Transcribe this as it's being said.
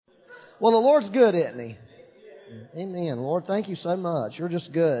Well, the Lord's good, isn't He? Amen. Lord, thank you so much. You're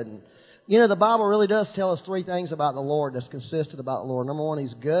just good. And, you know, the Bible really does tell us three things about the Lord that's consistent about the Lord. Number one,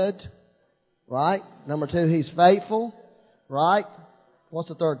 He's good, right? Number two, He's faithful, right? What's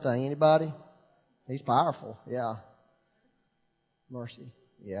the third thing? Anybody? He's powerful, yeah. Mercy,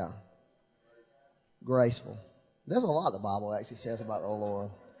 yeah. Graceful. There's a lot the Bible actually says about the Lord.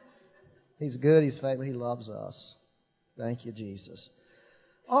 He's good, He's faithful, He loves us. Thank you, Jesus.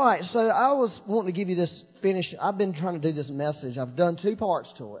 All right, so I was wanting to give you this finish. I've been trying to do this message. I've done two parts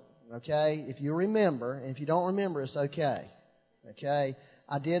to it, okay? If you remember, and if you don't remember, it's okay, okay?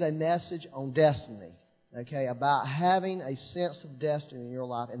 I did a message on destiny, okay, about having a sense of destiny in your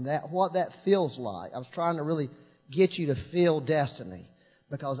life and that what that feels like. I was trying to really get you to feel destiny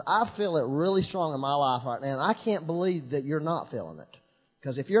because I feel it really strong in my life right now, and I can't believe that you're not feeling it.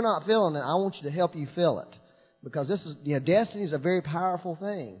 Because if you're not feeling it, I want you to help you feel it. Because this is, you know, destiny is a very powerful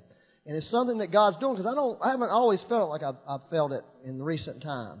thing. And it's something that God's doing because I haven't always felt like I've felt it in recent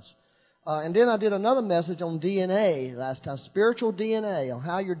times. And then I did another message on DNA last time, spiritual DNA, on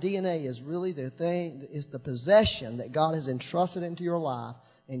how your DNA is really the thing, is the possession that God has entrusted into your life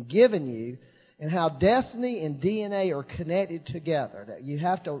and given you, and how destiny and DNA are connected together. That you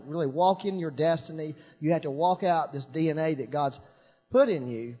have to really walk in your destiny. You have to walk out this DNA that God's put in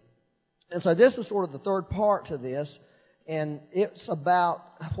you. And so this is sort of the third part to this, and it's about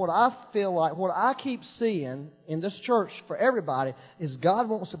what I feel like, what I keep seeing in this church for everybody is God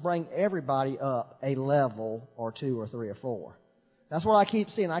wants to bring everybody up a level or two or three or four. That's what I keep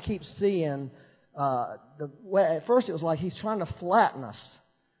seeing. I keep seeing, at first it was like He's trying to flatten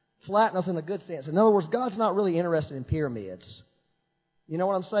us in a good sense. In other words, God's not really interested in pyramids. You know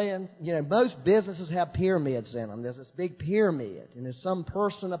what I'm saying? You know, most businesses have pyramids in them. There's this big pyramid, and there's some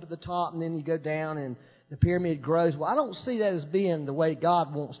person up at the top, and then you go down, and the pyramid grows. Well, I don't see that as being the way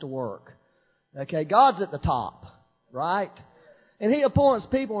God wants to work. Okay, God's at the top, right? And He appoints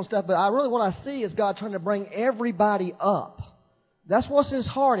people and stuff, but what I see is God trying to bring everybody up. That's what His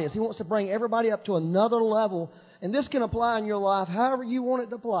heart is. He wants to bring everybody up to another level, and this can apply in your life however you want it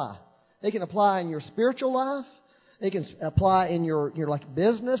to apply. It can apply in your spiritual life. It can apply in your like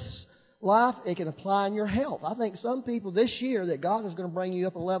business life. It can apply in your health. I think some people this year that God is going to bring you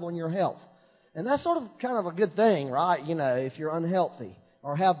up a level in your health. And that's sort of kind of a good thing, right? You know, if you're unhealthy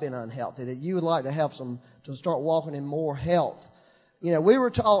or have been unhealthy, that you would like to have to start walking in more health. You know, we were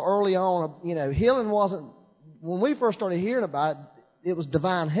taught early on, you know, healing wasn't, when we first started hearing about it, it was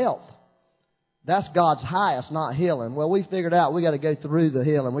divine health. That's God's highest, not healing. Well, we figured out we got to go through the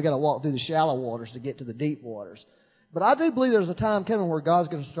healing. We got to walk through the shallow waters to get to the deep waters. But I do believe there's a time coming where God's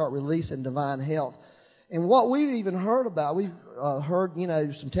going to start releasing divine health. And what we've even heard about, we've heard, you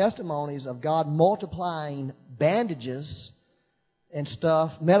know, some testimonies of God multiplying bandages and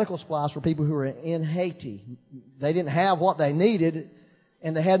stuff, medical supplies for people who are in Haiti. They didn't have what they needed,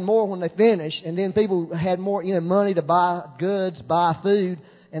 and they had more when they finished. And then people had more, you know, money to buy goods, buy food,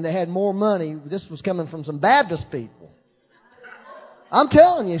 and they had more money. This was coming from some Baptist people. I'm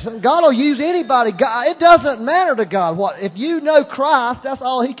telling you, God will use anybody. God, it doesn't matter to God. If you know Christ, that's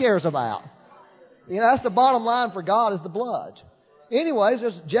all He cares about. You know, that's the bottom line for God is the blood. Anyways,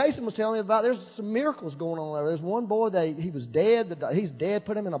 Jason was telling me about there's some miracles going on there. There's one boy, he was dead. He's dead,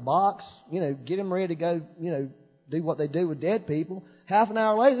 put him in a box, you know, get him ready to go, you know, do what they do with dead people. Half an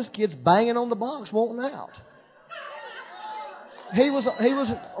hour later, this kid's banging on the box, wanting out. He was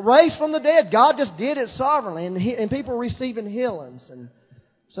raised from the dead. God just did it sovereignly, and people are receiving healings. And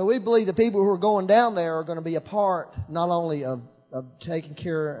so we believe the people who are going down there are going to be a part not only of taking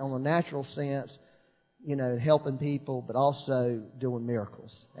care on a natural sense, you know, helping people, but also doing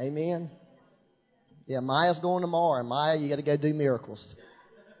miracles. Amen? Yeah, Maya's going tomorrow. And Maya, you got to go do miracles.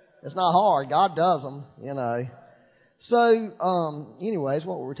 It's not hard. God does them, you know. So, anyways,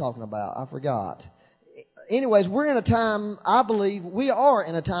 what were we talking about? I forgot. Anyways, we're in a time, I believe, we are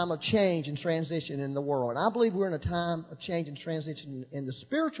in a time of change and transition in the world. And I believe we're in a time of change and transition in the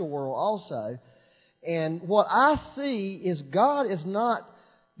spiritual world also. And what I see is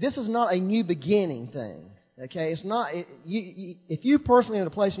this is not a new beginning thing. Okay? It's not, if you personally are in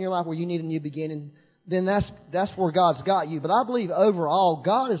a place in your life where you need a new beginning, then that's where God's got you. But I believe overall,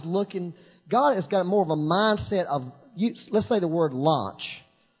 God has got more of a mindset of, let's say the word launch.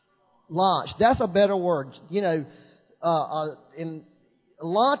 Launch. That's a better word. You know,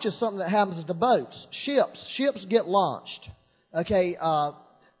 launch is something that happens to boats. Ships get launched. Okay,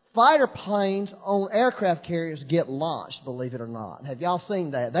 fighter planes on aircraft carriers get launched, believe it or not. Have y'all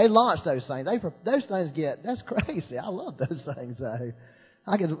seen that? They launch those things. Those things that's crazy. I love those things, though.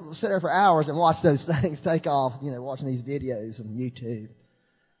 I could sit there for hours and watch those things take off, you know, watching these videos on YouTube.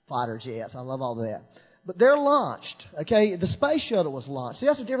 fighter jets. I love all that. But they're launched, okay? The space shuttle was launched. See,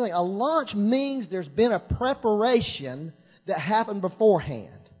 that's a different thing. A launch means there's been a preparation that happened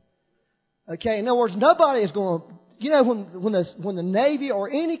beforehand. Okay? In other words, nobody is going to... You know, when the Navy or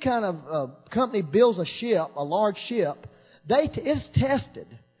any kind of company builds a ship, a large ship, it's tested.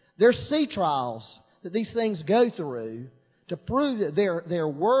 There's sea trials that these things go through to prove that they're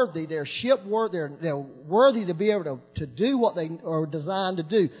worthy, they're shipworthy, they're worthy to be able to do what they are designed to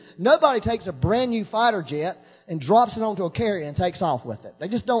do. Nobody takes a brand new fighter jet and drops it onto a carrier and takes off with it. They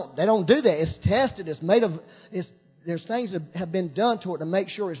don't do that. It's tested. There's things that have been done to it to make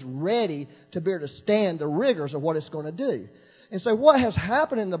sure it's ready to be able to stand the rigors of what it's going to do. And so what has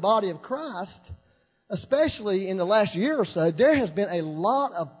happened in the body of Christ, especially in the last year or so, there has been a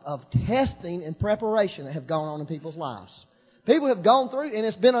lot of testing and preparation that have gone on in people's lives. People have gone through, and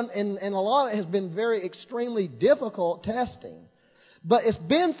it's been, and a lot of it has been very extremely difficult testing. But it's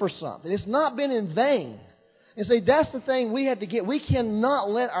been for something. It's not been in vain. And see, that's the thing we have to get. We cannot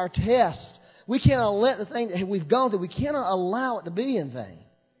let our test, we cannot let the thing that we've gone through, we cannot allow it to be in vain.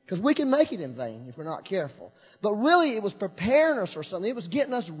 Because we can make it in vain if we're not careful. But really, it was preparing us for something. It was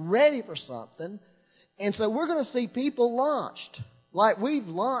getting us ready for something. And so we're going to see people launched. Like we've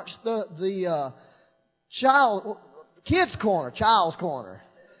launched the Kids Corner, Child's Corner.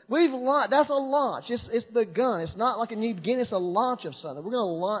 That's a launch. It's begun. It's not like a new beginning. It's a launch of something. We're going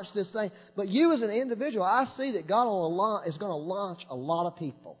to launch this thing. But you as an individual, I see that God is going to launch a lot of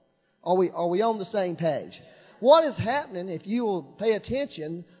people. Are we on the same page? What is happening, if you will pay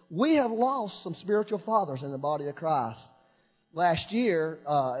attention, we have lost some spiritual fathers in the body of Christ. Last year,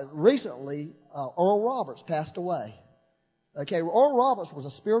 recently, Oral Roberts passed away. Okay, Oral Roberts was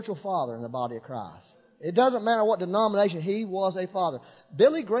a spiritual father in the body of Christ. It doesn't matter what denomination, he was a father.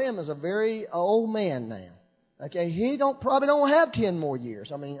 Billy Graham is a very old man now. Okay, he probably don't have 10 more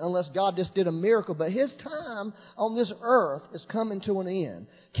years. I mean, unless God just did a miracle. But his time on this earth is coming to an end.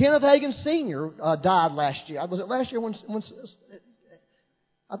 Kenneth Hagin Sr. Died last year. Was it last year when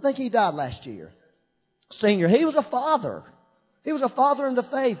I think he died last year. Senior. He was a father. He was a father in the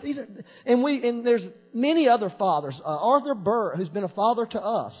faith. And there's many other fathers. Arthur Burt, who's been a father to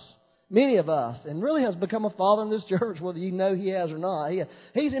us. Many of us, and really has become a father in this church, whether you know he has or not.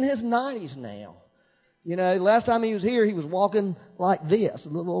 He's in his 90s now. You know, last time he was here, he was walking like this, a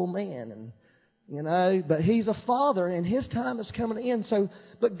little old man. And, you know, but he's a father, and his time is coming in. So,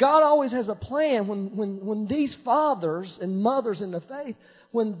 but God always has a plan when these fathers and mothers in the faith,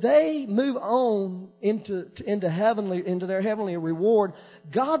 when they move on into their heavenly reward,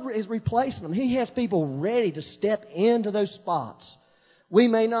 God is replacing them. He has people ready to step into those spots. They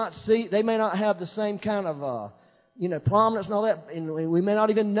may not have the same kind of, prominence and all that, and we may not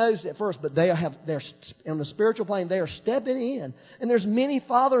even notice it at first, but they're on the spiritual plane, they are stepping in. And there's many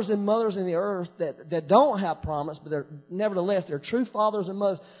fathers and mothers in the earth that don't have prominence, but nevertheless, they're true fathers and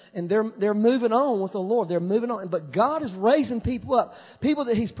mothers, and they're moving on with the Lord. They're moving on. But God is raising people up, people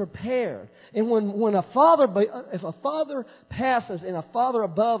that He's prepared. And when if a father passes and a father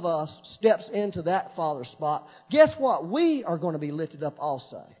above us steps into that father's spot, guess what? We are going to be lifted up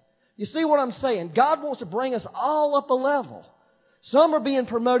also. You see what I'm saying? God wants to bring us all up a level. Some are being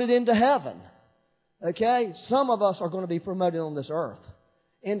promoted into heaven. Okay? Some of us are going to be promoted on this earth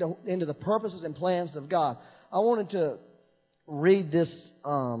into the purposes and plans of God. I wanted to read this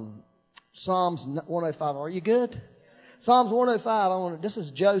Psalms 105. Are you good? Psalms 105. This is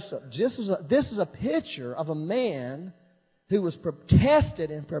Joseph. This is a picture of a man who was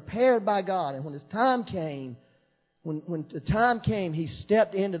tested and prepared by God. And when his time came, when the time came, he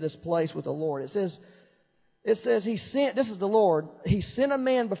stepped into this place with the Lord. It says he sent, this is the Lord, he sent a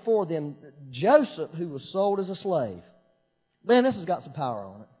man before them, Joseph, who was sold as a slave. Man, this has got some power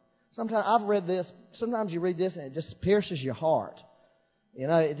on it. Sometimes I've read this, sometimes you read this and it just pierces your heart. You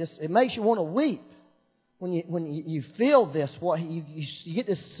know, it makes you want to weep when you feel this, you get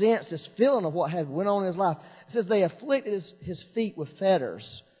this sense, this feeling of what had went on in his life. It says they afflicted his feet with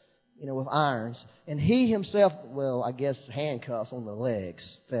fetters, with irons. And he himself, I guess handcuffs on the legs,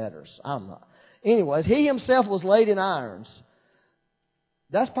 fetters. I'm not. Anyways, he himself was laid in irons.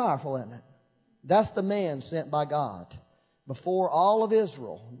 That's powerful, isn't it? That's the man sent by God before all of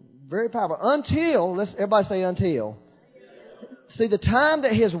Israel. Very powerful. Until, everybody say until. See, the time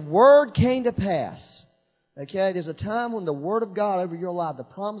that His Word came to pass. Okay, there's a time when the Word of God over your life, the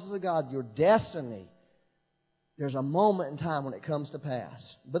promises of God, your destiny, there's a moment in time when it comes to pass.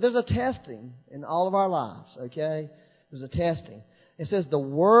 But there's a testing in all of our lives, okay? There's a testing. It says the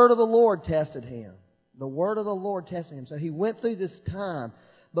word of the Lord tested him. The word of the Lord tested him. So he went through this time.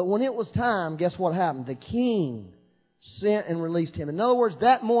 But when it was time, guess what happened? The king sent and released him. In other words,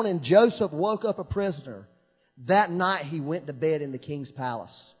 that morning Joseph woke up a prisoner. That night he went to bed in the king's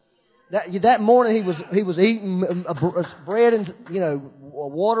palace. That morning he was eating bread and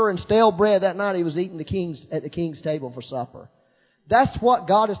water and stale bread. That night he was eating at the king's table for supper. That's what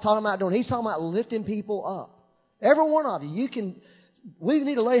God is talking about doing. He's talking about lifting people up. Every one of you, we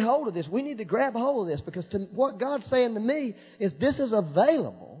need to lay hold of this. We need to grab hold of this, because what God's saying to me is this is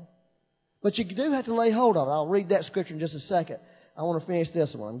available, but you do have to lay hold of it. I'll read that scripture in just a second. I want to finish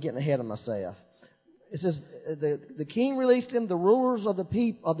this one. I'm getting ahead of myself. It says, the king released him, the rulers of the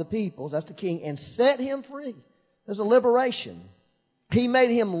peoples, that's the king, and set him free. There's a liberation. He made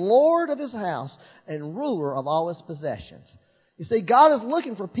him Lord of his house and ruler of all his possessions. You see, God is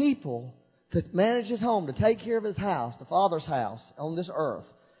looking for people to manage his home, to take care of his house, the Father's house on this earth.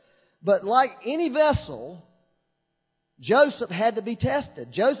 But like any vessel, Joseph had to be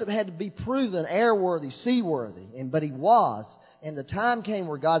tested. Joseph had to be proven airworthy, seaworthy, but he was. And the time came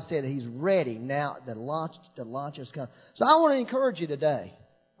where God said he's ready now. The launch has come. So I want to encourage you today.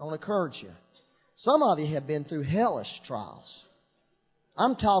 Some of you have been through hellish trials.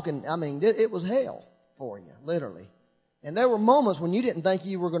 It was hell for you, literally. And there were moments when you didn't think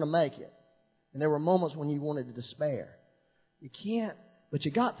you were going to make it. And there were moments when you wanted to despair. You can't, but you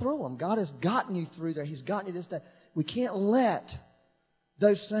got through them. God has gotten you through there. He's gotten you this day. We can't let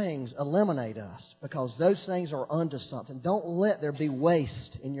those things eliminate us, because those things are unto something. Don't let there be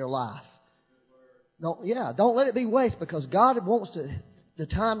waste in your life. Don't let it be waste, because God wants the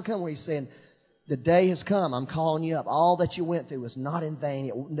time to come where He's saying, the day has come. I'm calling you up. All that you went through was not in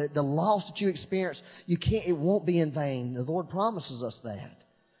vain. The loss that you experienced, it won't be in vain. The Lord promises us that.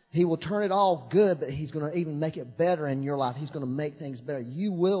 He will turn it all good, but He's going to even make it better in your life. He's going to make things better.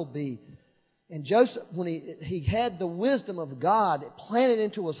 You will be. And Joseph, when he had the wisdom of God planted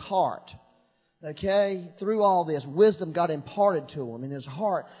into his heart, through all this, wisdom got imparted to him in his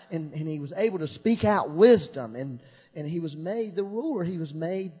heart, and he was able to speak out wisdom, and he was made the ruler. He was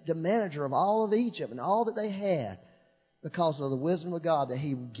made the manager of all of Egypt and all that they had, because of the wisdom of God that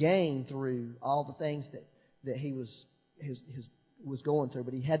he gained through all the things that he was going through.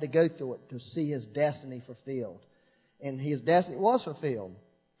 But he had to go through it to see his destiny fulfilled. And his destiny was fulfilled.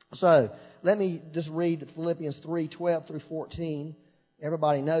 So, let me just read Philippians 3:12 through 14.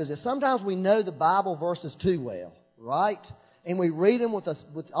 Everybody knows this. Sometimes we know the Bible verses too well, right? And we read them with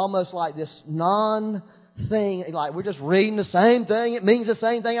almost like this non-thing, like we're just reading the same thing. It means the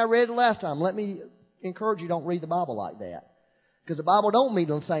same thing I read the last time. Let me encourage you, don't read the Bible like that. Because the Bible don't mean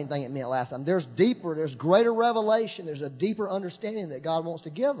the same thing it meant last time. There's greater revelation. There's a deeper understanding that God wants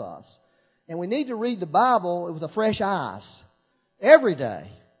to give us. And we need to read the Bible with fresh eyes every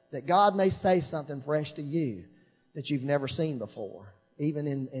day, that God may say something fresh to you that you've never seen before, even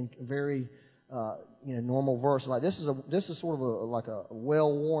in very normal verse. Like this is sort of like a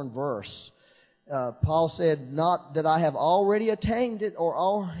well-worn verse. Paul said, "Not that I have already attained it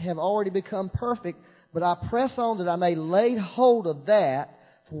or have already become perfect, but I press on that I may lay hold of that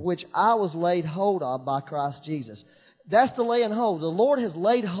for which I was laid hold of by Christ Jesus." That's the laying hold. The Lord has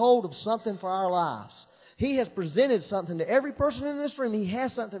laid hold of something for our lives. He has presented something to every person in this room. He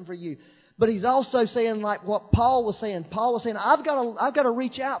has something for you. But He's also saying, like what Paul was saying. Paul was saying, I've got to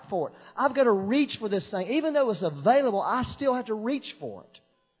reach out for it. I've got to reach for this thing. Even though it's available, I still have to reach for it.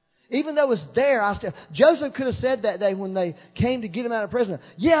 Even though it's there, Joseph could have said that day when they came to get him out of prison,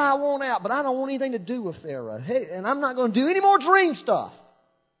 "Yeah, I want out, but I don't want anything to do with Pharaoh. Hey, and I'm not going to do any more dream stuff,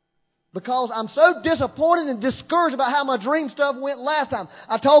 because I'm so disappointed and discouraged about how my dream stuff went last time.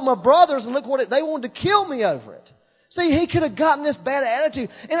 I told my brothers, and look they wanted to kill me over it." See, he could have gotten this bad attitude.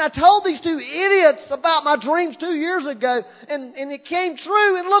 And I told these two idiots about my dreams 2 years ago, and it came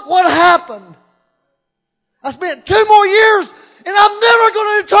true, and look what happened. I spent 2 more years, and I'm never going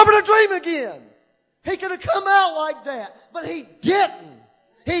to interpret a dream again. He could have come out like that, but he didn't.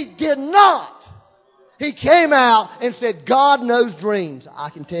 He did not. He came out and said, "God knows dreams. I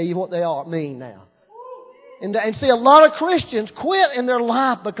can tell you what they mean now." And see, a lot of Christians quit in their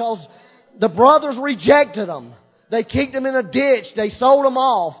life because the brothers rejected them. They kicked them in a ditch. They sold them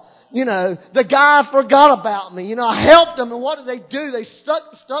off. The guy forgot about me. I helped them, and what did they do? They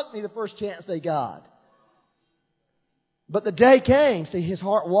stuck me the first chance they got. But the day came. See, his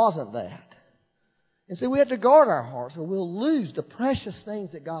heart wasn't that. And see, we have to guard our hearts, or we'll lose the precious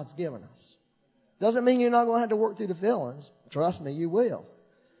things that God's given us. Doesn't mean you're not going to have to work through the feelings. Trust me, you will.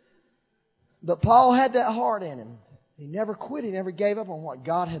 But Paul had that heart in him. He never quit. He never gave up on what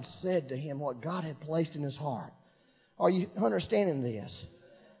God had said to him, what God had placed in his heart. Are you understanding this?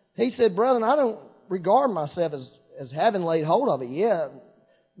 He said, "Brethren, I don't regard myself as having laid hold of it yet.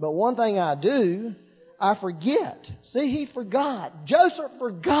 But one thing I do, I forget. See, he forgot. Joseph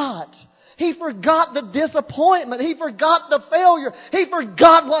forgot. He forgot the disappointment. He forgot the failure. He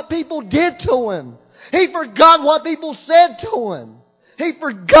forgot what people did to him. He forgot what people said to him. He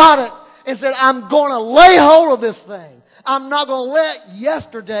forgot it and said, I'm going to lay hold of this thing. I'm not going to let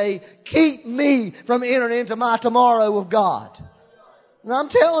yesterday keep me from entering into my tomorrow with God. And I'm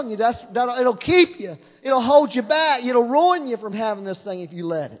telling you, it'll keep you. It'll hold you back. It'll ruin you from having this thing if you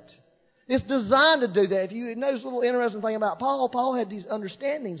let it. It's designed to do that. If you know this little interesting thing about Paul, Paul had these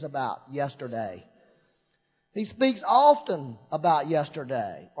understandings about yesterday. He speaks often about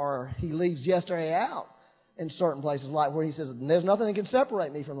yesterday, or he leaves yesterday out in certain places, like where he says, there's nothing that can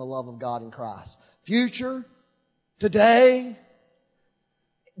separate me from the love of God in Christ. Future, today,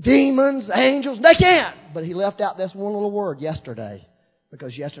 demons, angels, they can't. But he left out this one little word, yesterday,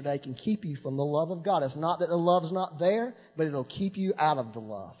 because yesterday can keep you from the love of God. It's not that the love's not there, but it'll keep you out of the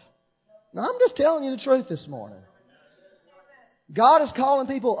love. Now, I'm just telling you the truth this morning. God is calling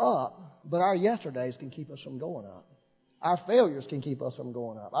people up, but our yesterdays can keep us from going up. Our failures can keep us from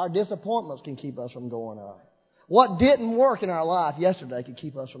going up. Our disappointments can keep us from going up. What didn't work in our life yesterday can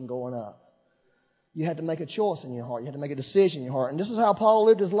keep us from going up. You had to make a choice in your heart. You had to make a decision in your heart. And this is how Paul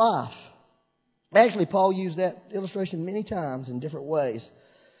lived his life. Actually, Paul used that illustration many times in different ways.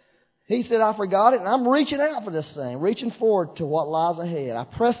 He said, I forgot it, and I'm reaching out for this thing, reaching forward to what lies ahead. I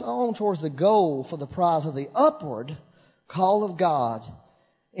press on towards the goal for the prize of the upward call of God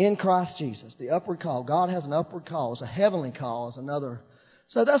in Christ Jesus. The upward call. God has an upward call. It's a heavenly call. It's another.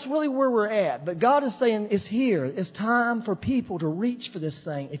 So that's really where we're at. But God is saying it's here. It's time for people to reach for this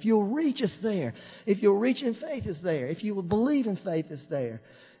thing. If you'll reach, it's there. If you'll reach in faith, it's there. If you will believe in faith, it's there.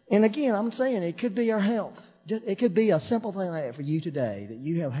 And again, I'm saying it could be our health. It could be a simple thing like that for you today, that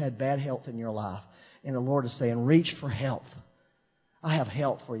you have had bad health in your life. And the Lord is saying, reach for health. I have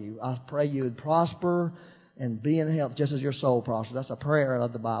health for you. I pray you would prosper and be in health just as your soul prospers. That's a prayer out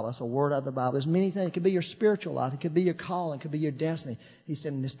of the Bible. That's a word out of the Bible. There's many things. It could be your spiritual life. It could be your calling. It could be your destiny. He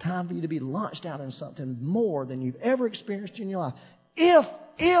said, it's time for you to be launched out in something more than you've ever experienced in your life. If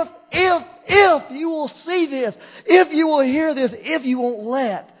you will see this, if you will hear this, if you won't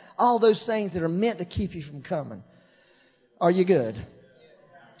let all those things that are meant to keep you from coming. Are you good?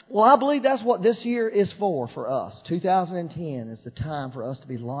 Well, I believe that's what this year is for us. 2010 is the time for us to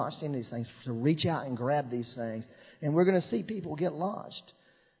be launched into these things, to reach out and grab these things. And we're going to see people get launched.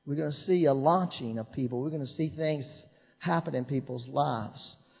 We're going to see a launching of people. We're going to see things happen in people's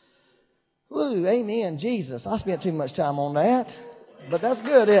lives. Woo, amen, Jesus. I spent too much time on that. But that's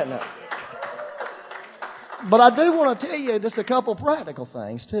good, isn't it? But I do want to tell you just a couple practical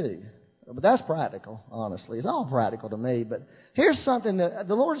things, too. But that's practical, honestly. It's all practical to me. But here's something that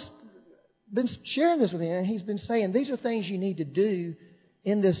the Lord's been sharing this with me, and He's been saying, these are things you need to do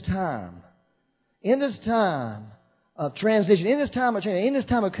in this time. In this time of transition, in this time of change, in this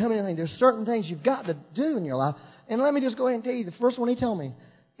time of coming in, there's certain things you've got to do in your life. And let me just go ahead and tell you, the first one He told me,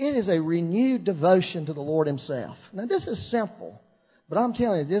 it is a renewed devotion to the Lord Himself. Now, this is simple. But I'm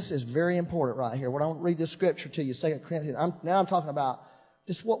telling you, this is very important right here. When I read this scripture to you, 2 Corinthians, I'm talking about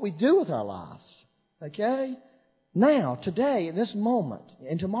just what we do with our lives. Okay? Now, today, in this moment,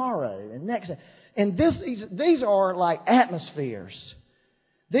 and tomorrow, and next. And these are like atmospheres.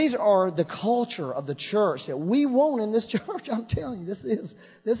 These are the culture of the church that we want in this church. I'm telling you,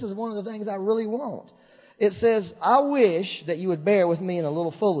 this is one of the things I really want. It says, I wish that you would bear with me in a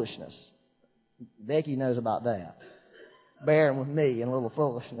little foolishness. Becky knows about that. Bearing with me in a little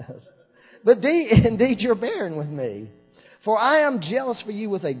foolishness. But indeed you're bearing with me. For I am jealous for you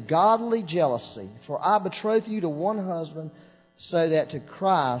with a godly jealousy. For I betroth you to one husband, so that to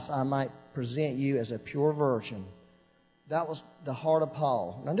Christ I might present you as a pure virgin. That was the heart of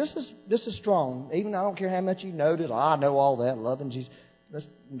Paul. Now this is strong. Even I don't care how much you know this. I know all that, loving Jesus. Let's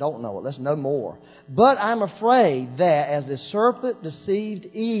don't know it. Let's know more. But I'm afraid that as the serpent deceived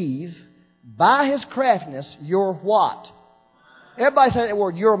Eve by his craftiness, your what? Everybody say that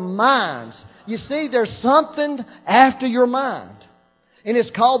word, your minds. You see, there's something after your mind. And it's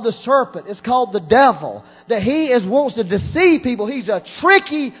called the serpent. It's called the devil. That he wants to deceive people. He's a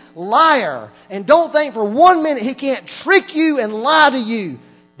tricky liar. And don't think for 1 minute he can't trick you and lie to you.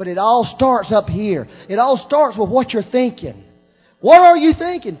 But it all starts up here. It all starts with what you're thinking. What are you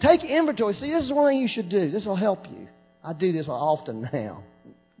thinking? Take inventory. See, this is one thing you should do. This will help you. I do this often now.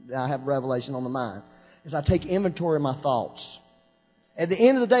 I have revelation on the mind. Is I take inventory of my thoughts. At the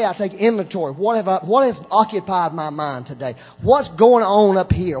end of the day, I take inventory. What has occupied my mind today? What's going on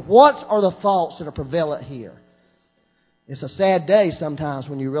up here? What are the thoughts that are prevalent here? It's a sad day sometimes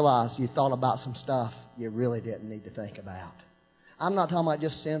when you realize you thought about some stuff you really didn't need to think about. I'm not talking about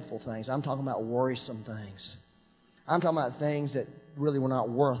just sinful things. I'm talking about worrisome things. I'm talking about things that really were not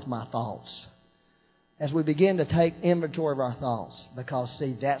worth my thoughts. As we begin to take inventory of our thoughts, because,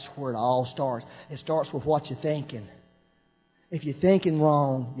 see, that's where it all starts. It starts with what you're thinking. If you're thinking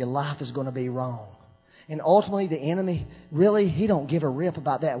wrong, your life is going to be wrong. And ultimately, the enemy, really, he don't give a rip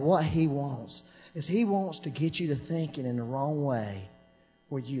about that. What he wants is he wants to get you to thinking in the wrong way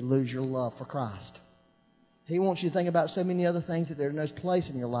where you lose your love for Christ. He wants you to think about so many other things that there's no place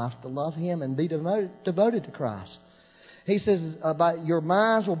in your life to love Him and be devoted to Christ. He says about your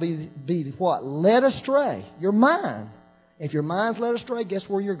minds will be what? Led astray. Your mind. If your mind's led astray, guess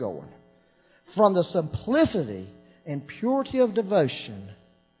where you're going? From the simplicity and purity of devotion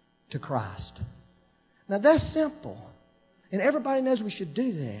to Christ. Now that's simple. And everybody knows we should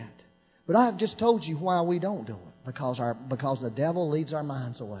do that. But I have just told you why we don't do it. Because the devil leads our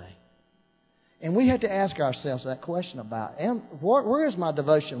minds away. And we have to ask ourselves that question about, where is my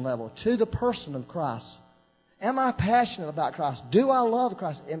devotion level to the person of Christ? Am I passionate about Christ? Do I love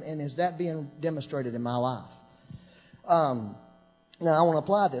Christ? And is that being demonstrated in my life? Now, I want to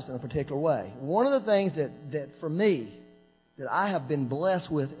apply this in a particular way. One of the things that for me, that I have been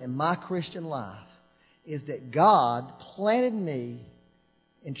blessed with in my Christian life is that God planted me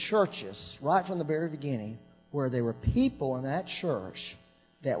in churches right from the very beginning where there were people in that church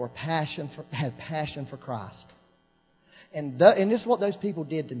that had passion for Christ. And this is what those people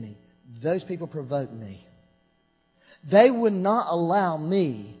did to me. Those people provoked me. They would not allow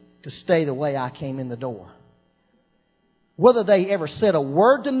me to stay the way I came in the door. Whether they ever said a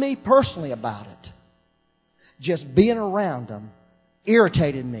word to me personally about it, just being around them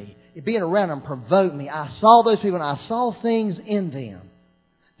irritated me. Being around them provoked me. I saw those people and I saw things in them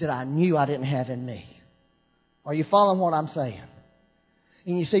that I knew I didn't have in me. Are you following what I'm saying?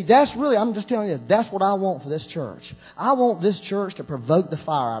 And you see, that's really, I'm just telling you, that's what I want for this church. I want this church to provoke the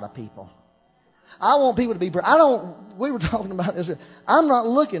fire out of people. I want people to be, we were talking about this. I'm not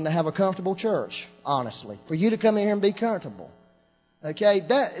looking to have a comfortable church, honestly, for you to come in here and be comfortable. Okay?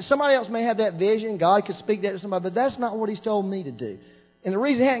 Somebody else may have that vision. God could speak that to somebody, but that's not what He's told me to do. And the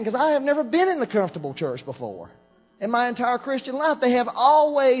reason He hadn't, because I have never been in the comfortable church before. In my entire Christian life, they have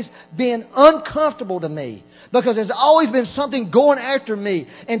always been uncomfortable to me because there's always been something going after me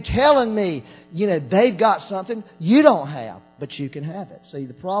and telling me, they've got something you don't have, but you can have it. See,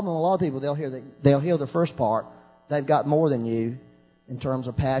 the problem with a lot of people, they'll hear the first part. They've got more than you in terms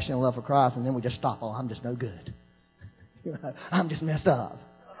of passion and love for Christ, and then we just stop. Oh, I'm just no good. I'm just messed up.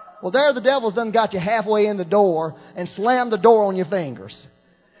 Well, there the devil's done got you halfway in the door and slammed the door on your fingers.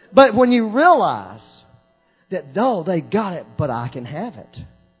 But when you realize that, no, they got it, but I can have it.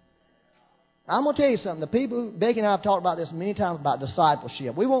 I'm going to tell you something. The people, Becky and I have talked about this many times about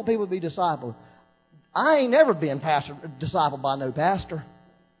discipleship. We want people to be discipled. I ain't never been discipled by no pastor.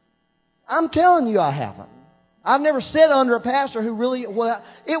 I'm telling you I haven't. I've never sat under a pastor who really, it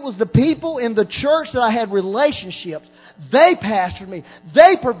was the people in the church that I had relationships. They pastored me.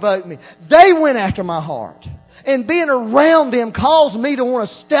 They provoked me. They went after my heart. And being around them caused me to want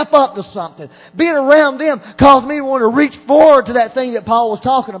to step up to something. Being around them caused me to want to reach forward to that thing that Paul was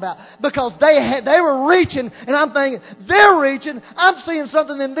talking about. Because they were reaching, and I'm thinking, they're reaching. I'm seeing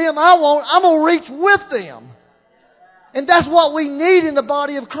something in them I want. I'm going to reach with them. And that's what we need in the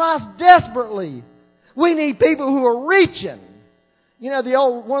body of Christ desperately. We need people who are reaching.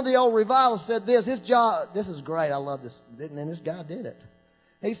 One of the old revivals said this. His job, this is great. I love this. And this guy did it.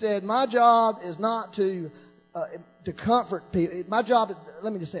 He said, my job is not to comfort people. My job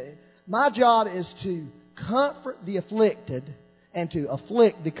is to comfort the afflicted and to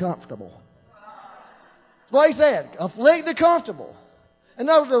afflict the comfortable. That's what he said. Afflict the comfortable. In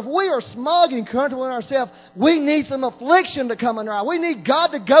other words, if we are smug and comfortable in ourselves, we need some affliction to come in our life. We need God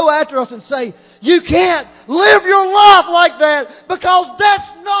to go after us and say, you can't live your life like that because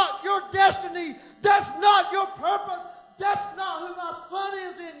that's not your destiny. That's not your purpose. That's not who my Son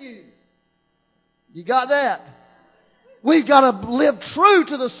is in you. You got that? We've got to live true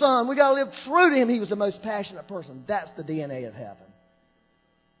to the Son. We've got to live true to Him. He was the most passionate person. That's the DNA of heaven.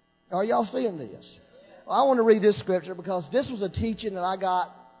 Are y'all seeing this? Well, I want to read this scripture because this was a teaching that I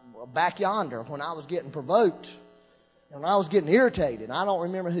got back yonder when I was getting provoked. And I was getting irritated. I don't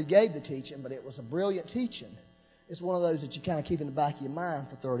remember who gave the teaching, but it was a brilliant teaching. It's one of those that you kind of keep in the back of your mind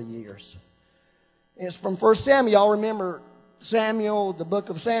for 30 years. It's from 1 Samuel. Y'all remember Samuel, the book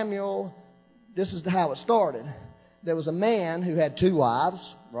of Samuel. This is how it started. There was a man who had 2 wives,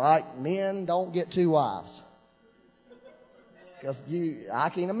 right? Men don't get 2 wives. Because I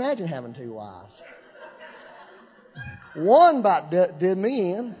can't imagine having 2 wives. One about did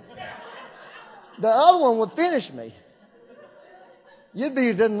me in. The other one would finish me. You'd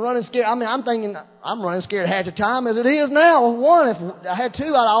be running scared. I mean, I'm thinking I'm running scared half the time as it is now. One, if I had two,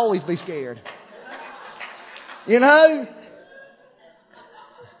 I'd always be scared. You know?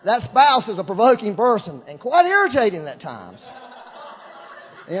 That spouse is a provoking person and quite irritating at times.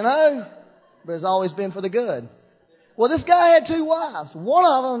 You know? But it's always been for the good. Well, this guy had two wives. One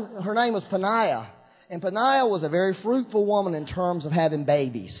of them, her name was Peninnah. And Peninnah was a very fruitful woman in terms of having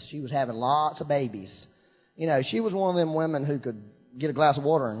babies. She was having lots of babies. You know, she was one of them women who could get a glass of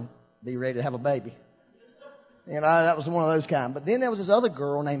water and be ready to have a baby. You know, that was one of those kind. But then there was this other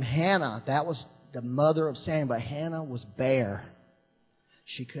girl named Hannah. That was the mother of Samuel. But Hannah was bare.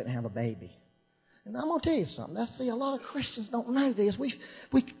 She couldn't have a baby. And I'm going to tell you something. See, a lot of Christians don't know this.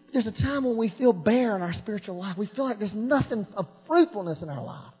 There's a time when we feel bare in our spiritual life. We feel like there's nothing of fruitfulness in our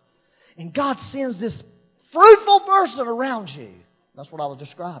life. And God sends this fruitful person around you. That's what I was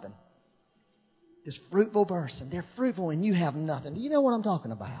describing. This fruitful person. They're fruitful and you have nothing. Do you know what I'm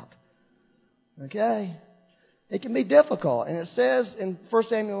talking about? Okay? It can be difficult. And it says in 1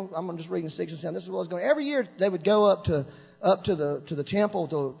 Samuel, I'm just reading 6 and 7. This is what it's going. Every year they would go up to the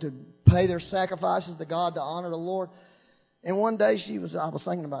temple to pay their sacrifices to God to honor the Lord. And one day I was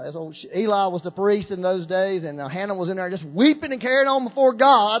thinking about this. Eli was the priest in those days, and Hannah was in there just weeping and carrying on before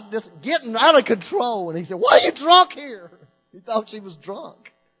God, just getting out of control. And he said, "Why are you drunk here?" He thought she was drunk.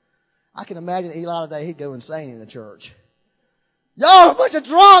 I can imagine Eli today, he'd go insane in the church. "Y'all are a bunch of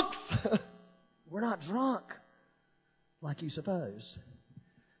drunks!" We're not drunk like you suppose.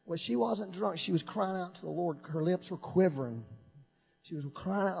 Well, she wasn't drunk. She was crying out to the Lord. Her lips were quivering. She was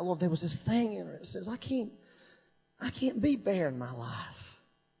crying out to the Lord. There was this thing in her that says, I can't be bare in my life.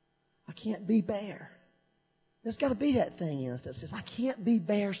 I can't be bare. There's got to be that thing in us that says, I can't be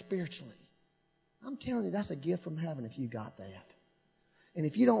bare spiritually. I'm telling you, that's a gift from heaven if you got that. And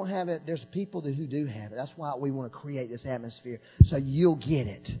if you don't have it, there's people who do have it. That's why we want to create this atmosphere, so you'll get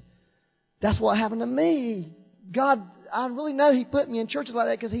it. That's what happened to me. God, I really know He put me in churches like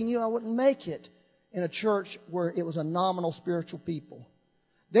that because He knew I wouldn't make it in a church where it was a nominal spiritual people.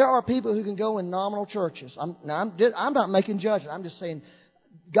 There are people who can go in nominal churches. I'm not making judgment. I'm just saying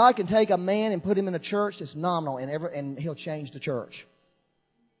God can take a man and put him in a church that's nominal and He'll change the church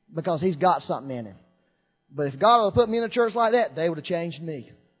because He's got something in him. But if God would have put me in a church like that, they would have changed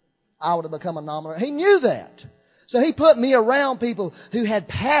me. I would have become a nominal. He knew that. So He put me around people who had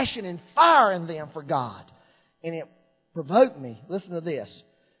passion and fire in them for God. And it provoked me. Listen to this.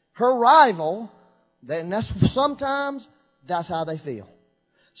 Her rival, sometimes that's how they feel.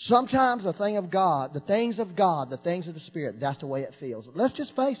 Sometimes the things of God, the things of the Spirit, that's the way it feels. Let's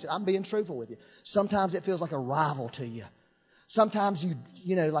just face it. I'm being truthful with you. Sometimes it feels like a rival to you. Sometimes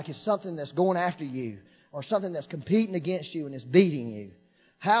you know, like it's something that's going after you or something that's competing against you and is beating you.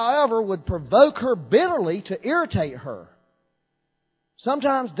 However, would provoke her bitterly to irritate her.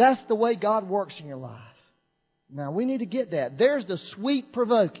 Sometimes that's the way God works in your life. Now, we need to get that. There's the sweet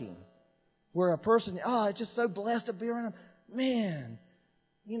provoking where a person, it's just so blessed to be around them. Man,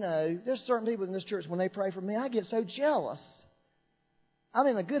 you know, there's certain people in this church, when they pray for me, I get so jealous. I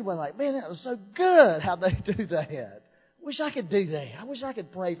mean, in a good way, like, man, that was so good how they do that. I wish I could do that. I wish I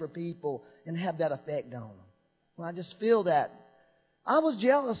could pray for people and have that effect on them. Well, I just feel that. I was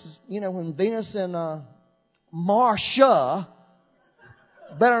jealous, you know, when Venus and Marcia,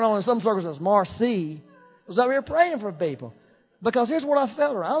 better known in some circles as Marcy, was over here praying for people. Because here's what I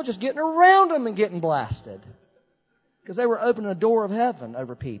felt. I was just getting around them and getting blasted. Because they were opening the door of heaven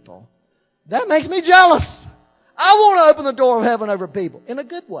over people. That makes me jealous. I want to open the door of heaven over people in a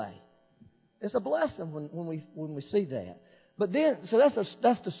good way. It's a blessing when we see that. But then, so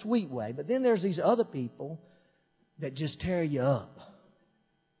that's the sweet way. But then there's these other people that just tear you up.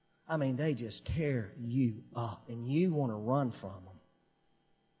 I mean, they just tear you up, and you want to run from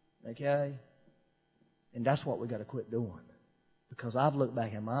them. Okay? And that's what we got to quit doing. Because I've looked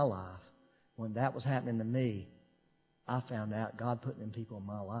back in my life, when that was happening to me, I found out God put them people in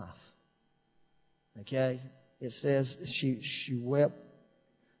my life. Okay? It says she wept,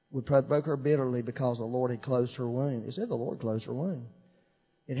 would provoke her bitterly because the Lord had closed her wound. It said the Lord closed her wound.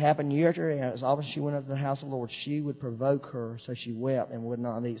 It happened year after year. As often as she went up to the house of the Lord, she would provoke her, so she wept and would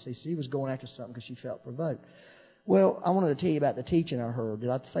not eat. See, she was going after something because she felt provoked. Well, I wanted to tell you about the teaching I heard. Did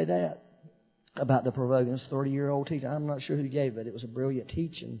I say that? About the provoking. It's a 30-year-old teaching. I'm not sure who gave it. It was a brilliant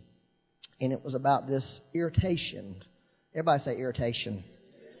teaching. And it was about this irritation. Everybody say irritation.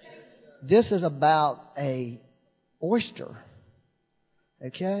 This is about a oyster.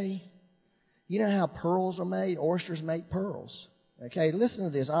 Okay? You know how pearls are made? Oysters make pearls. Okay, listen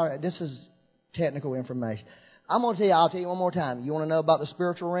to this. All right, this is technical information. I'll tell you one more time. You want to know about the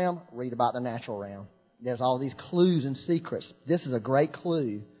spiritual realm? Read about the natural realm. there's all these clues and secrets. This is a great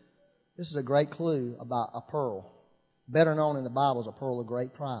clue. This is a great clue about a pearl. Better known in the Bible as a pearl of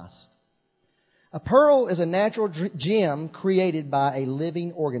great price. A pearl is a natural gem created by a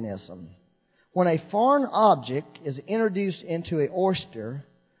living organism. When a foreign object is introduced into an oyster,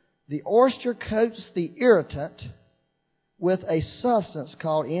 the oyster coats the irritant with a substance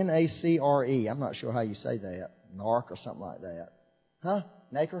called NaCre. I'm not sure how you say that. NARC or something like that. Huh?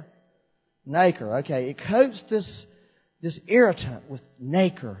 Nacre? Nacre, okay. It coats this irritant with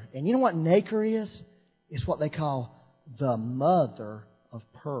nacre. And you know what nacre is? It's what they call the mother of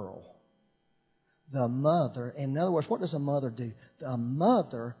pearl. The mother. In other words, what does a mother do? A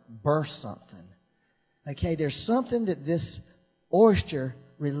mother births something. Okay, there's something that this oyster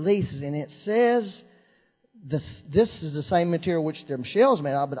releases, and it says this is the same material which their shells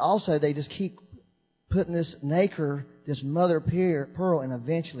made of, but also they just keep putting this nacre, this mother pearl, and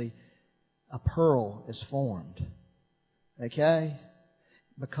eventually a pearl is formed. Okay?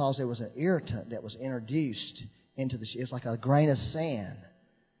 Because there was an irritant that was introduced into the shoe. It's like a grain of sand.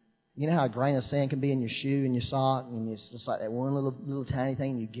 You know how a grain of sand can be in your shoe and your sock, and it's just like that one little tiny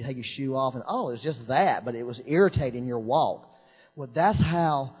thing, and you take your shoe off, and it's just that, but it was irritating your walk. Well, that's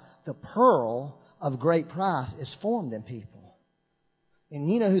how the pearl of great price is formed in people.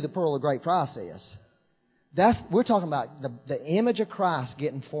 And you know who the pearl of great price is. We're talking about the image of Christ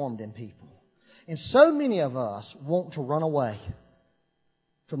getting formed in people. And so many of us want to run away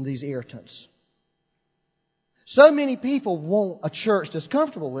from these irritants. So many people want a church that's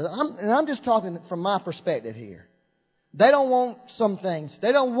comfortable with it. I'm just talking from my perspective here. They don't want some things.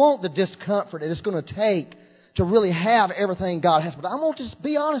 They don't want the discomfort that it's going to take to really have everything God has. But I'm going to just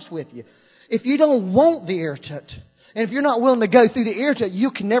be honest with you. If you don't want the irritant, and if you're not willing to go through the irritant,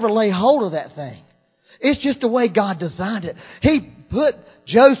 you can never lay hold of that thing. It's just the way God designed it. He put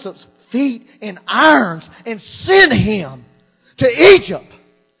Joseph's feet in irons and sent him to Egypt.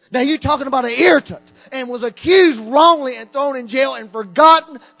 Now you're talking about an irritant, and was accused wrongly and thrown in jail and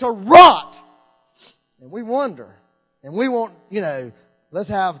forgotten to rot. And we wonder. And we want, let's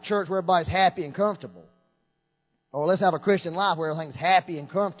have a church where everybody's happy and comfortable. Or let's have a Christian life where everything's happy and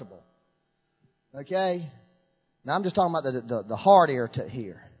comfortable. Okay? Now I'm just talking about the hard irritant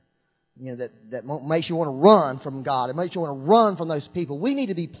here. That makes you want to run from God. It makes you want to run from those people. We need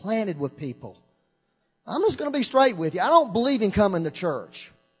to be planted with people. I'm just going to be straight with you. I don't believe in coming to church.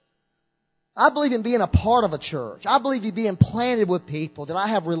 I believe in being a part of a church. I believe in being planted with people that I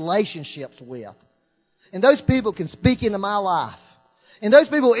have relationships with. And those people can speak into my life. And those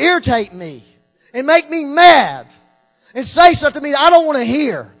people irritate me and make me mad and say something to me that I don't want to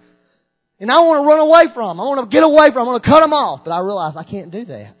hear. And I want to run away from them. I want to get away from them. I want to cut them off. But I realize I can't do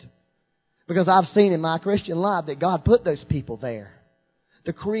that. Because I've seen in my Christian life that God put those people there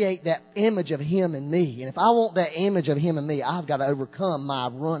to create that image of Him in me. And if I want that image of Him in me, I've got to overcome my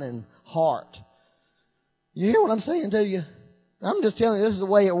running heart. You hear what I'm saying to you? I'm just telling you, this is the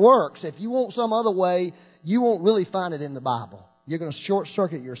way it works. If you want some other way, you won't really find it in the Bible. You're going to short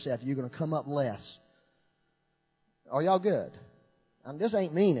circuit yourself. You're going to come up less. Are y'all good? This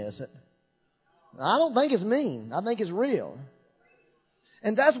ain't mean, is it? I don't think it's mean. I think it's real.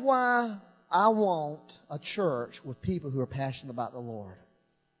 And that's why I want a church with people who are passionate about the Lord.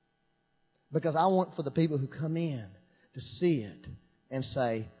 Because I want for the people who come in to see it and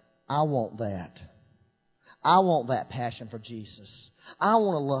say, I want that. I want that passion for Jesus. I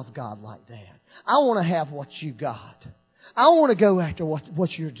want to love God like that. I want to have what you got. I want to go after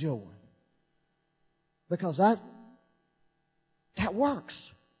what you're doing. Because that works.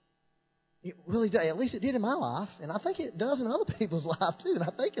 It really does. At least it did in my life. And I think it does in other people's life too. And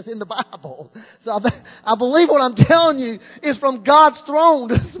I think it's in the Bible. So I believe what I'm telling you is from God's throne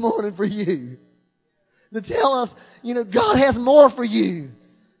this morning for you. To tell us, God has more for you.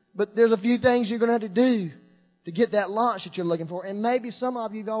 But there's a few things you're going to have to do to get that launch that you're looking for. And maybe some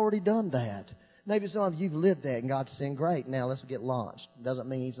of you have already done that. Maybe some of you have lived that and God's saying, great, now let's get launched. Doesn't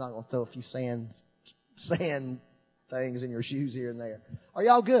mean He's not going to throw a few sand things in your shoes here and there. Are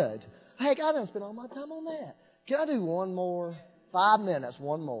y'all good? Hey, I done spent all my time on that. Can I do one more? 5 minutes,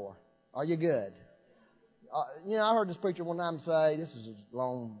 one more. Are you good? I heard this preacher one time say, this is a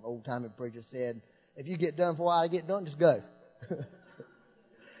long, old-timey preacher, said, if you get done before I get done, just go.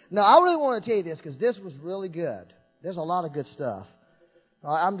 No, I really want to tell you this because this was really good. There's a lot of good stuff.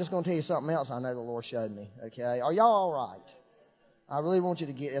 I'm just going to tell you something else I know the Lord showed me. Okay? Are y'all all right? I really want you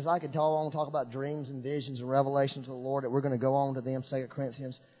to get, as I could talk about dreams and visions and revelations of the Lord, that we're going to go on to them, 2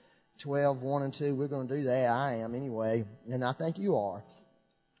 Corinthians 12, 1 and 2. We're going to do that. I am anyway, and I think you are.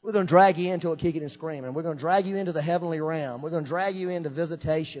 We're going to drag you into a kicking and screaming. We're going to drag you into the heavenly realm. We're going to drag you into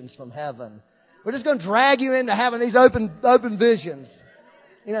visitations from heaven. We're just going to drag you into having these open visions.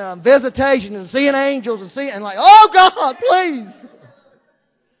 You know, visitations and seeing angels and like, oh God, please.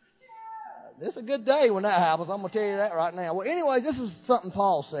 This is a good day when that happens. I'm going to tell you that right now. Well, anyway, this is something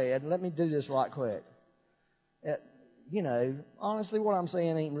Paul said. Let me do this right quick. You know, honestly, what I'm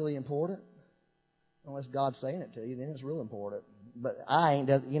saying ain't really important. Unless God's saying it to you, then it's real important. But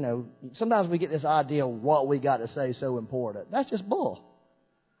you know, sometimes we get this idea of what we got to say is so important. That's just bull.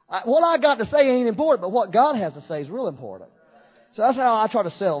 What I got to say ain't important, but what God has to say is real important. So that's how I try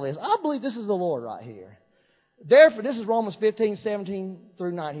to sell this. I believe this is the Lord right here. Therefore, this is Romans 15:17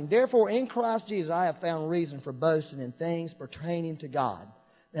 through 19. Therefore, in Christ Jesus, I have found reason for boasting in things pertaining to God.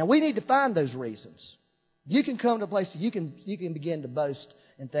 Now, we need to find those reasons. You can come to a place that you can begin to boast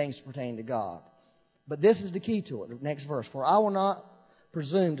in things pertaining to God. But this is the key to it. The next verse. For I will not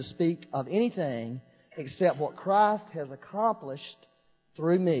presume to speak of anything except what Christ has accomplished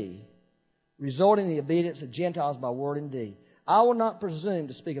through me, resulting in the obedience of Gentiles by word and deed. I will not presume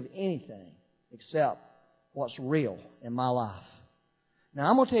to speak of anything except what's real in my life. Now,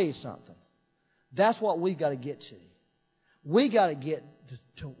 I'm going to tell you something. That's what we've got to get to. We got to get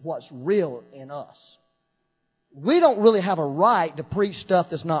to what's real in us. We don't really have a right to preach stuff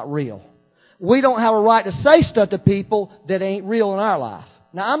that's not real. We don't have a right to say stuff to people that ain't real in our life.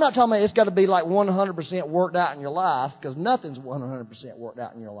 Now, I'm not talking about it's got to be like 100% worked out in your life, because nothing's 100% worked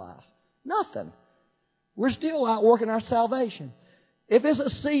out in your life. Nothing. We're still out working our salvation. If it's a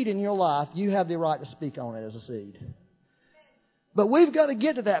seed in your life, you have the right to speak on it as a seed. But we've got to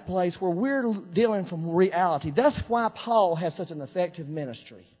get to that place where we're dealing from reality. That's why Paul has such an effective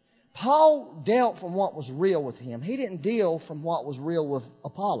ministry. Paul dealt from what was real with him. He didn't deal from what was real with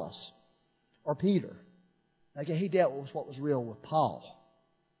Apollos or Peter. Okay, he dealt with what was real with Paul.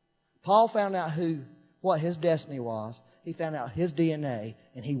 Paul found out what his destiny was. He found out his DNA,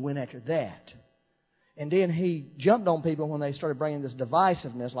 and he went after that. And then he jumped on people when they started bringing this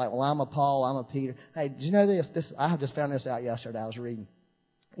divisiveness, like, well, I'm a Paul, I'm a Peter. Hey, did you know this? I just found this out yesterday. I was reading.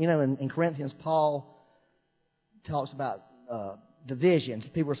 You know, in Corinthians, Paul talks about divisions.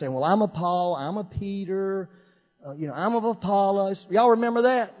 People are saying, well, I'm a Paul, I'm a Peter, I'm of Apollos. Y'all remember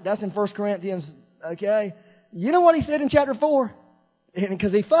that? That's in 1 Corinthians, okay? You know what he said in chapter 4?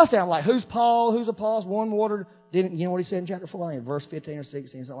 Because he fussed at him, like, who's Paul, who's Apollos, one water. You know what he said in chapter 4? I think verse 15 or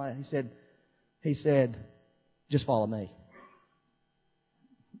 16, something like that. He said, just follow me.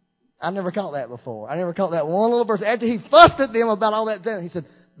 I never caught that before. I never caught that one little verse. After he fussed at them about all that, he said,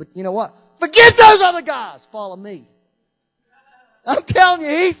 but you know what? Forget those other guys. Follow me. I'm telling you,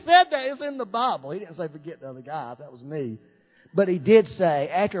 he said that. It's in the Bible. He didn't say forget the other guys. That was me. But he did say,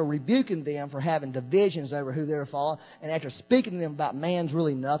 after rebuking them for having divisions over who they were following, and after speaking to them about man's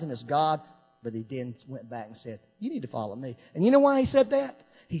really nothing, it's God, but he then went back and said, you need to follow me. And you know why he said that?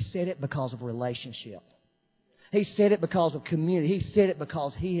 He said it because of relationship. He said it because of community. He said it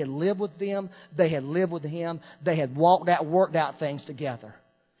because he had lived with them. They had lived with him. They had worked out things together.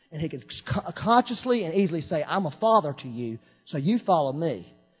 And he could consciously and easily say, I'm a father to you, so you follow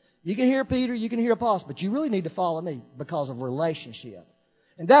me. You can hear Peter, you can hear Apollos, but you really need to follow me because of relationship.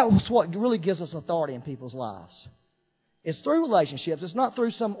 And that's what really gives us authority in people's lives. It's through relationships. It's not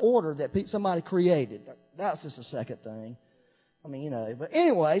through some order that somebody created. That's just a second thing. But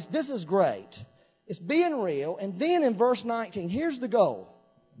anyways, this is great. It's being real. And then in verse 19, here's the goal.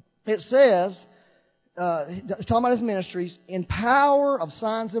 It says, it's talking about his ministries, in power of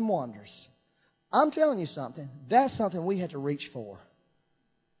signs and wonders. I'm telling you something. That's something we have to reach for.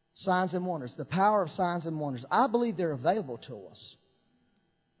 Signs and wonders. The power of signs and wonders. I believe they're available to us.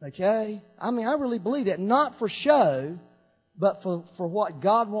 Okay? I really believe that. Not for show, but for what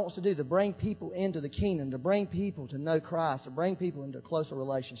God wants to do, to bring people into the kingdom, to bring people to know Christ, to bring people into a closer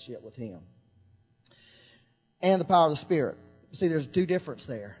relationship with Him. And the power of the Spirit. See, there's two differences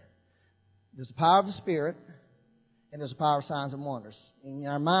there. There's the power of the Spirit, and there's the power of signs and wonders. In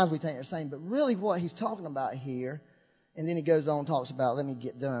our minds, we think they're the same, but really what he's talking about here, and then he goes on and talks about, let me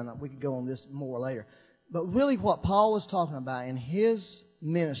get done, we could go on this more later. But really what Paul was talking about in his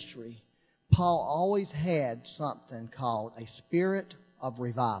ministry, Paul always had something called a spirit of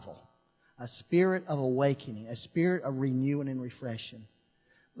revival, a spirit of awakening, a spirit of renewing and refreshing.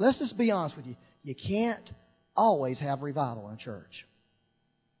 Let's just be honest with you. You can't always have revival in a church.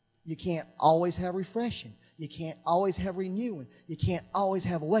 You can't always have refreshing. You can't always have renewing. You can't always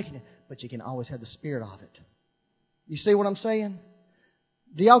have awakening. But you can always have the spirit of it. You see what I'm saying?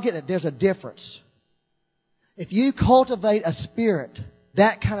 Do y'all get it? There's a difference. If you cultivate a spirit,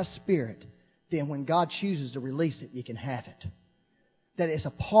 that kind of spirit, then when God chooses to release it, you can have it. That it's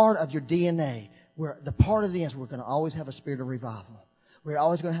a part of your DNA. Where the part of the is we're going to always have a spirit of revival. We're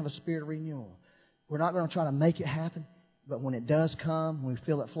always going to have a spirit of renewal. We're not going to try to make it happen. But when it does come, when we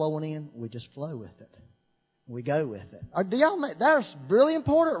feel it flowing in, we just flow with it. We go with it. That's really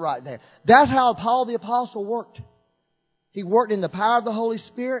important right there. That's how Paul the Apostle worked. He worked in the power of the Holy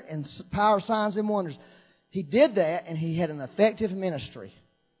Spirit and power of signs and wonders. He did that, and he had an effective ministry.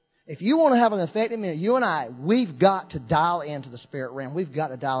 If you want to have an effective ministry, you and I, we've got to dial into the Spirit realm. We've got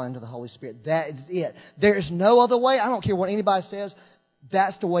to dial into the Holy Spirit. That is it. There is no other way. I don't care what anybody says.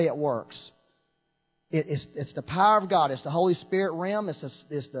 That's the way it works. It's the power of God. It's the Holy Spirit realm. It's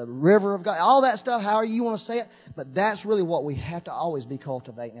the river of God. All that stuff, however you want to say it. But that's really what we have to always be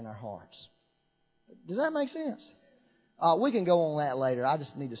cultivating in our hearts. Does that make sense? We can go on that later. I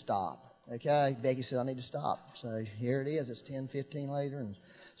just need to stop. Okay? Becky said I need to stop. So here it is. It's 10:15 later. And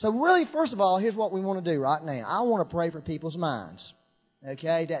so really, first of all, here's what we want to do right now. I want to pray for people's minds.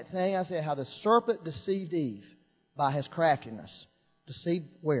 Okay? That thing I said, how the serpent deceived Eve by his craftiness. Deceived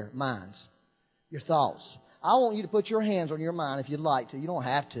where? Minds. Your thoughts. I want you to put your hands on your mind if you'd like to. You don't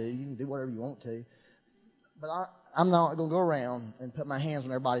have to. You can do whatever you want to. But I'm not going to go around and put my hands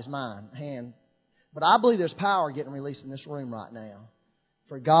on everybody's hand. But I believe there's power getting released in this room right now.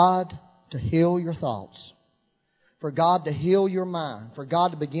 For God to heal your thoughts. For God to heal your mind. For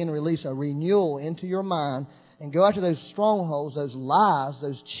God to begin to release a renewal into your mind and go after those strongholds, those lies,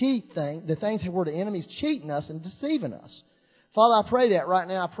 those cheat things, the things where the enemy's cheating us and deceiving us. Father, I pray that right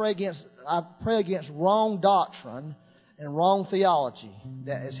now. I pray against wrong doctrine and wrong theology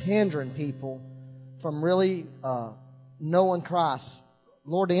that is hindering people from really knowing Christ.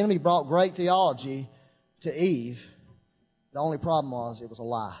 Lord, the enemy brought great theology to Eve. The only problem was it was a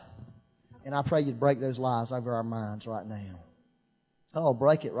lie. And I pray you'd break those lies over our minds right now. Oh,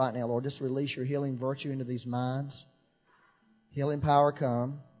 break it right now, Lord. Just release your healing virtue into these minds. Healing power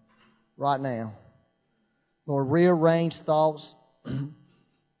come right now. Lord, rearrange thoughts. I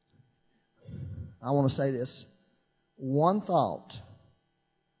want to say this. One thought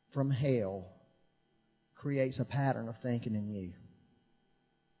from hell creates a pattern of thinking in you.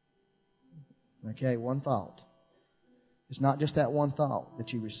 Okay, one thought. It's not just that one thought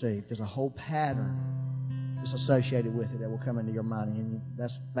that you receive. There's a whole pattern that's associated with it that will come into your mind. And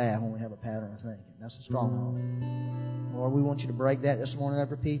that's bad when we have a pattern of thinking. That's a stronghold. Lord, we want you to break that this morning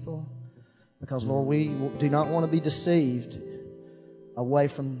over people. Because, Lord, we do not want to be deceived away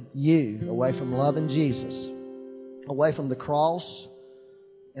from you, away from loving Jesus, away from the cross,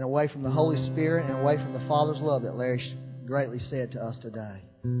 and away from the Holy Spirit, and away from the Father's love that Larry greatly said to us today.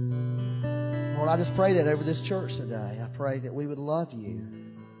 Lord, I just pray that over this church today. I pray that we would love you,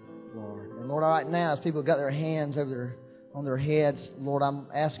 Lord. And, Lord, right now, as people have got their hands on their heads, Lord, I'm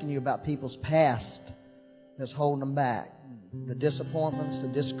asking you about people's past that's holding them back. The disappointments, the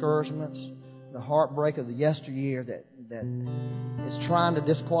discouragements, the heartbreak of the yesteryear that is trying to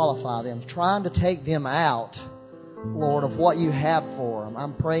disqualify them, trying to take them out, Lord, of what you have for them.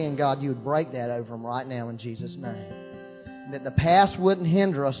 I'm praying, God, you would break that over them right now in Jesus' name. That the past wouldn't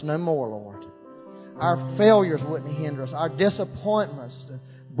hinder us no more, Lord. Our failures wouldn't hinder us. Our disappointments, the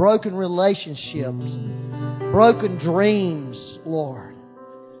broken relationships, broken dreams, Lord.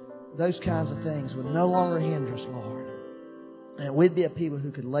 Those kinds of things would no longer hinder us, Lord. And we'd be a people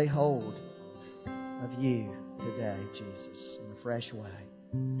who could lay hold of you today, Jesus, in a fresh way.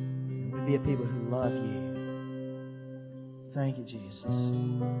 And we'd be a people who love you. Thank you, Jesus.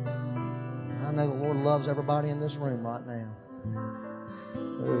 I know the Lord loves everybody in this room right now.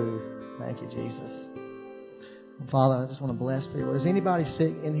 Ooh, thank you, Jesus. And Father, I just want to bless people. Is anybody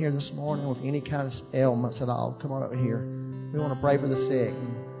sick in here this morning with any kind of ailments at all? Come on over here. We want to pray for the sick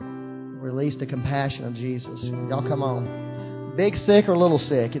and release the compassion of Jesus. Y'all come on. Big sick or little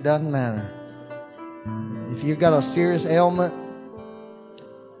sick, it doesn't matter. If you've got a serious ailment,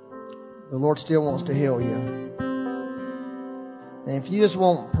 the Lord still wants to heal you. And if you just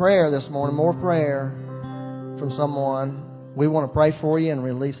want prayer this morning, more prayer from someone, we want to pray for you and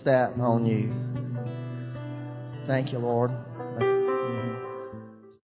release that on you. Thank you, Lord.